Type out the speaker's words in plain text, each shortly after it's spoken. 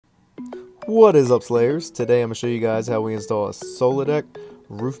What is up, Slayers? Today I'm going to show you guys how we install a Soladeck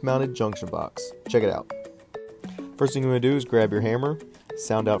roof-mounted junction box. Check it out. First thing you're going to do is grab your hammer,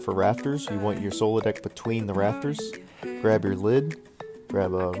 sound out for rafters. You want your Soladeck between the rafters. Grab your lid,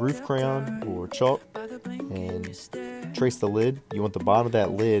 grab a roof crayon or chalk, and trace the lid. You want the bottom of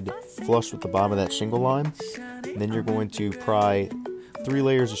that lid flush with the bottom of that shingle line. And then you're going to pry 3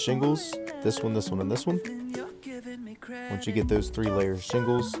 layers of shingles, this one, and this one. Once you get those 3 layers of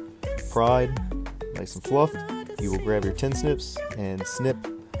shingles pried, nice and fluffed, you will grab your tin snips and snip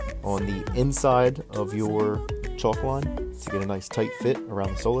on the inside of your chalk line to get a nice tight fit around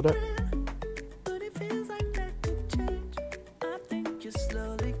the Soladeck.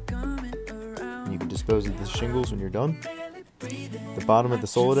 You can dispose of the shingles when you're done. The bottom of the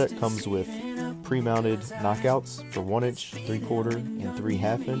Soladeck comes with pre-mounted knockouts for 1 inch, 3/4, and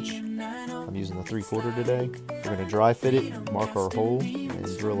 3/2 inch. I'm using the 3/4 today. We're going to dry fit it, mark our hole,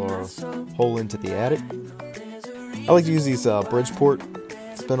 and drill our hole into the attic. I like to use these Bridgeport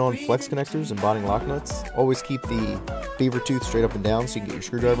spin-on flex connectors and bonding lock nuts. Always keep the beaver tooth straight up and down so you can get your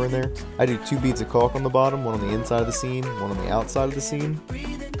screwdriver in there. I do 2 beads of caulk on the bottom, one on the inside of the seam, one on the outside of the seam.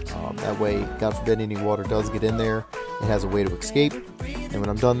 That way, God forbid any water does get in there, it has a way to escape. And when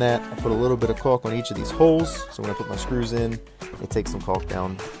I'm done that, I put a little bit of caulk on each of these holes, so when I put my screws in, it takes some caulk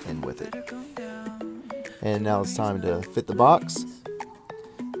down in with it. And now it's time to fit the box.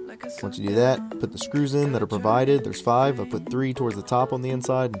 Once you do that, put the screws in that are provided. There's 5. I put 3 towards the top on the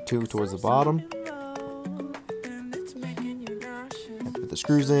inside and 2 towards the bottom. And put the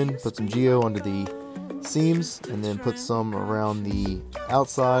screws in, put some geo under the seams, and then put some around the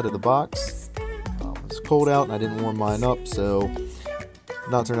outside of the box. It's cold out and I didn't warm mine up, so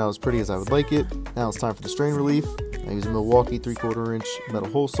not turned out as pretty as I would like it. Now it's time for the strain relief. I use a Milwaukee 3/4 inch metal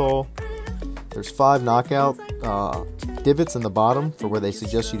hole saw. There's 5 knockout divots in the bottom for where they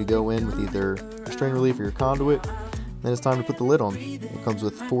suggest you to go in with either your strain relief or your conduit. Then it's time to put the lid on. It comes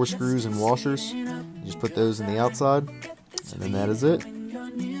with 4 screws and washers. You just put those in the outside, and then that is it.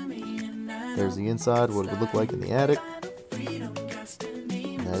 There's the inside, what it would look like in the attic.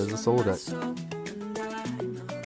 And that is the Soladeck.